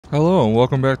Hello and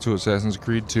welcome back to Assassin's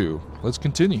Creed 2. Let's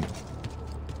continue.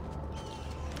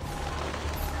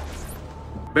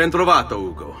 Ben trovato,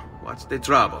 Ugo. What's the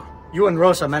trouble? You and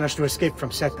Rosa managed to escape from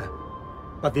Seta,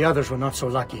 but the others were not so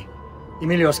lucky.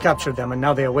 Emilio's captured them and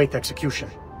now they await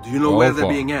execution. Do you know where they're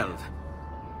being held?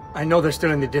 I know they're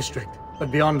still in the district,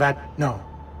 but beyond that, no.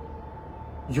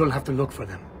 You'll have to look for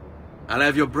them. I'll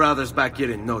have your brothers back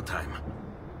here in no time.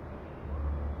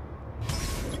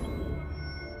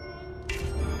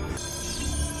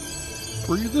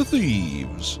 Free the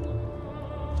thieves.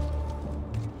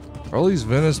 Are all these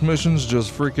Venice missions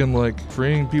just freaking like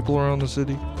freeing people around the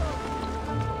city?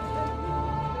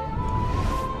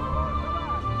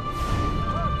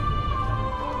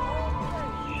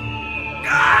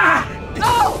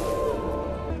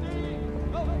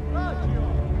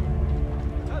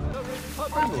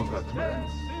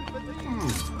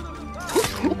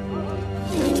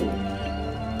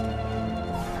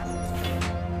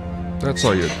 That's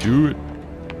how you do it.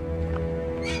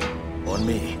 On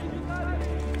me.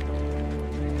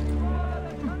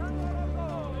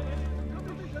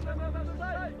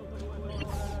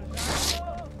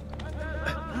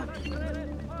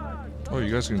 Oh,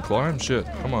 you guys can climb? Shit,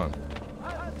 come on.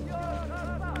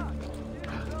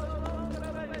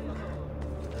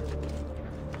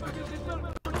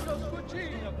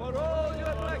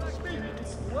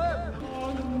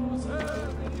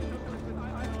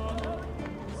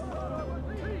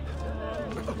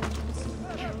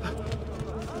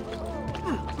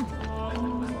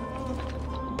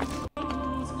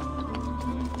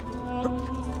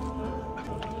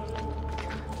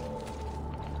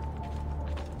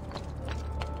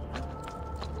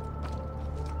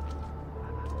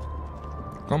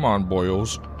 Come on,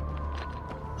 boyos.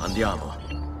 Andiamo.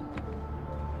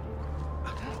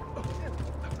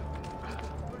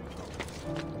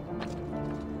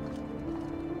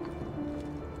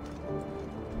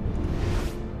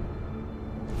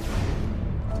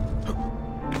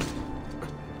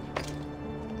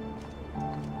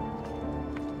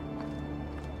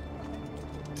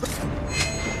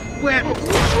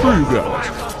 Screw you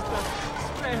guys.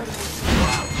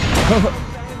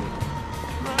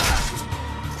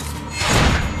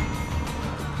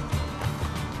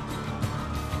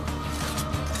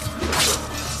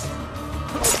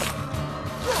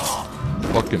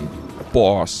 Fucking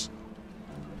boss.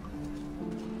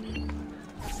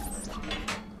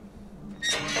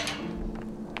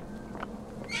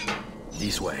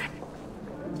 This way.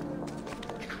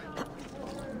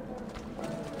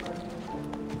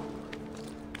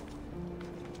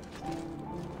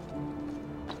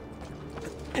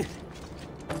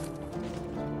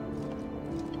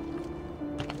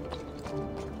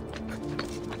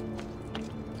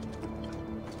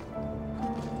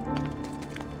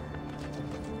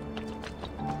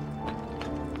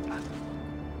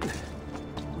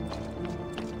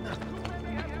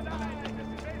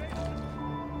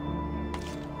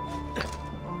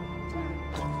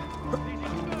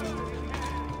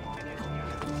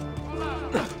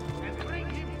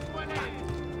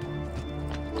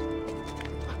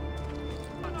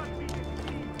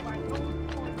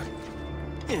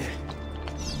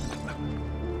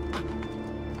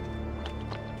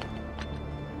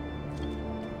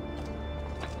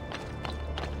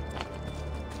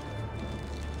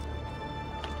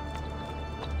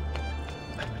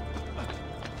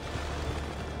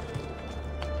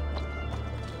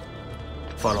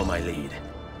 Follow my lead.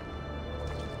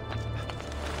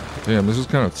 Damn, this is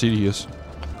kind of tedious.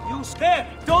 You stay!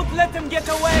 Don't let them get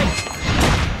away!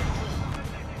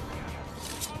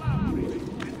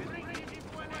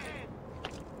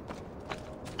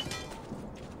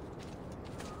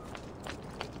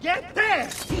 Get there!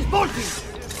 He's bolting!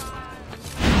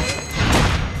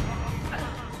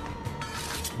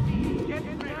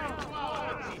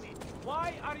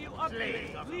 Why are you up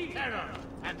there? Please! Terror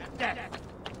and death!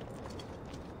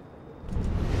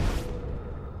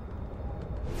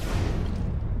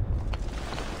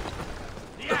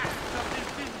 The acts of this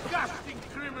disgusting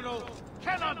criminal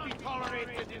cannot be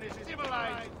tolerated in a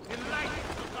civilized,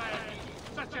 enlightened society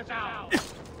such as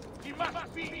ours. He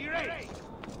must be erased,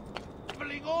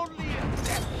 leveling only in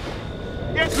death.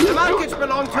 Yes, the markets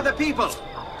belong to the people.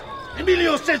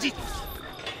 Emilio says he...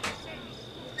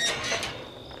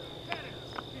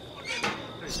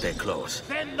 Stay close.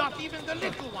 Then not even the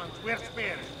little ones were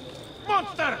spared.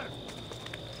 Monster!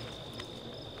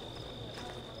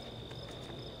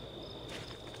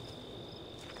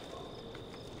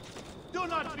 Do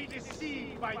not be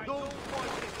deceived by those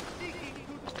voices seeking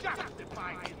to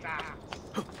justify his acts.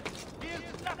 He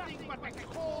is nothing but a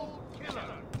cold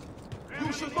killer.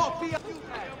 You should not be...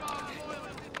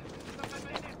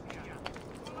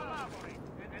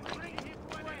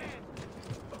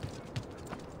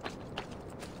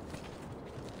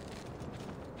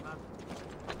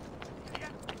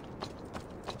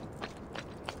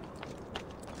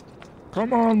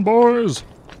 Come on, boys.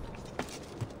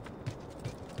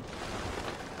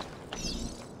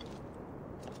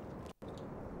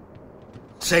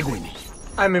 Seguimi.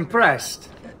 I'm impressed.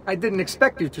 I didn't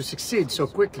expect you to succeed so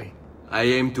quickly. I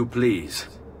aim to please.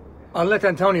 I'll let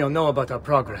Antonio know about our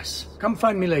progress. Come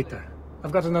find me later.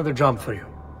 I've got another job for you.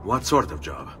 What sort of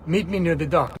job? Meet me near the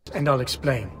docks, and I'll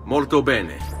explain. Molto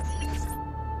bene.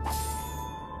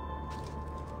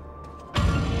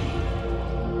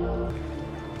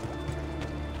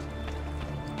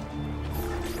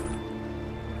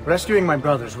 Rescuing my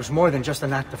brothers was more than just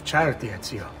an act of charity,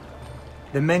 Ezio.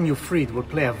 The men you freed will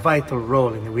play a vital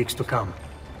role in the weeks to come.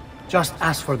 Just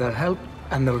ask for their help,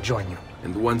 and they'll join you.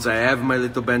 And once I have my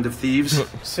little band of thieves,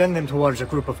 Send them towards a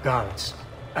group of guards,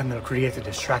 and they'll create a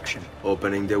distraction.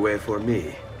 opening the way for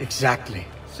me. Exactly.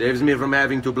 Saves me from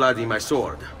having to bloody my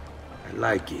sword. I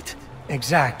like it.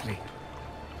 Exactly.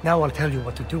 Now I'll tell you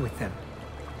what to do with them.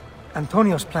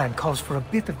 Antonio's plan calls for a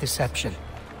bit of deception.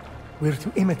 We're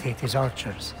to imitate his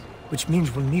archers, which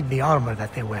means we'll need the armor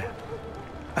that they wear.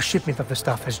 A shipment of the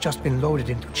stuff has just been loaded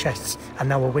into chests and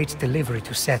now awaits delivery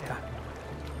to Seta.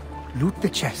 Loot the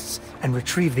chests and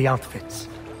retrieve the outfits.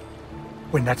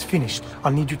 When that's finished,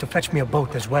 I'll need you to fetch me a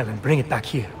boat as well and bring it back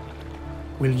here.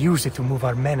 We'll use it to move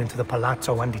our men into the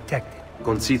palazzo undetected.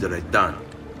 Consider it done.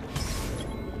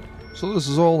 So this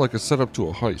is all like a setup to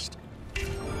a heist.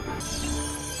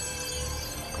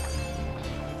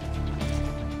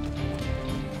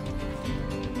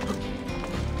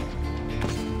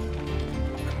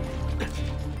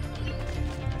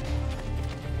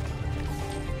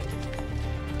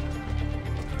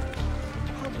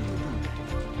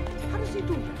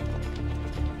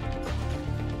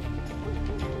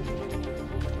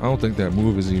 I don't think that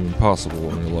move is even possible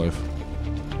in real life.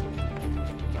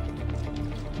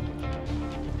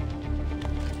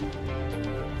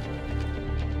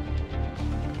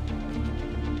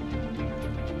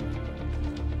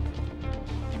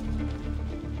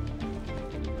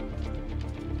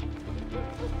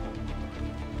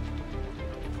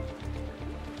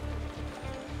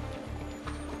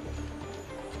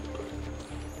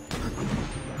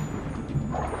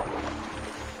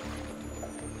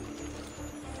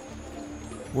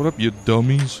 What up, you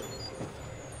dummies?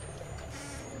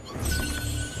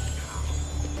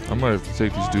 I might have to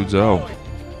take these dudes out.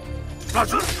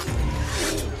 What's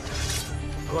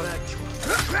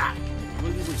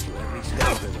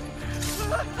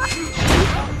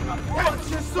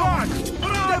your sword?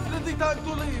 Definitely time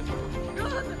to leave.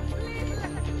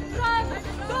 Run!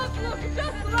 Don't look!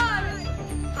 Just run!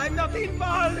 I'm not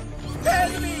involved!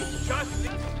 Tell me! Just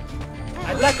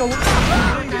I'd like a...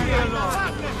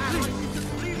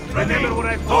 Remember what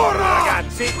I told you,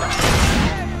 ragazzi.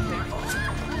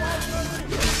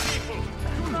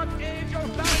 do not aid your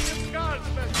valiant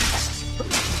guardsmen!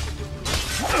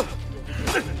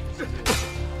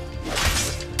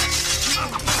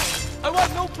 I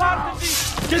want no part of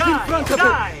this! Get in front of him!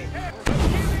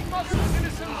 Killing Muslim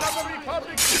citizens of the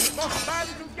Republic must band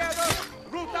together,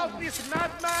 root out this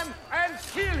madman, and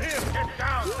kill him! Get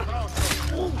down,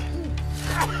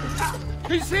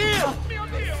 He's here!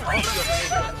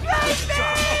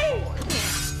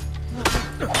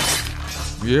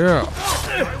 Yeah.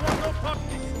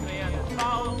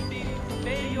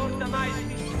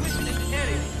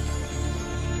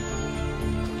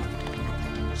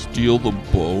 Steal the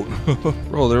boat.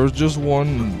 Bro, there was just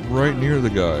one right near the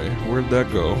guy. Where'd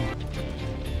that go?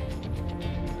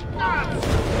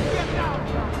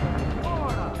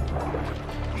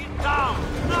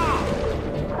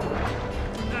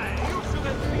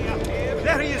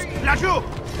 There he is! Laggiù!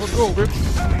 Let's go,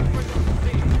 bitch.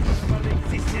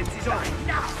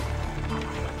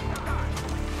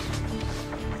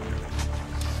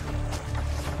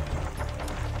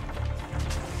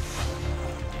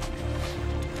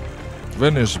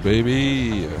 Venice,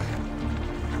 baby.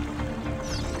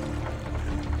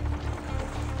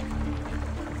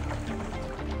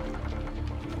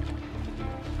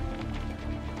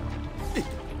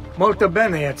 Molto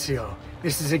bene, Ezio.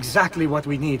 This is exactly what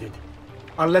we needed.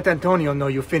 I'll let Antonio know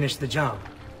you finished the job.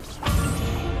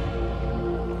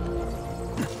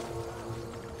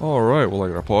 Alright, well I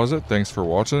gotta pause it. Thanks for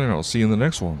watching and I'll see you in the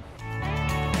next one.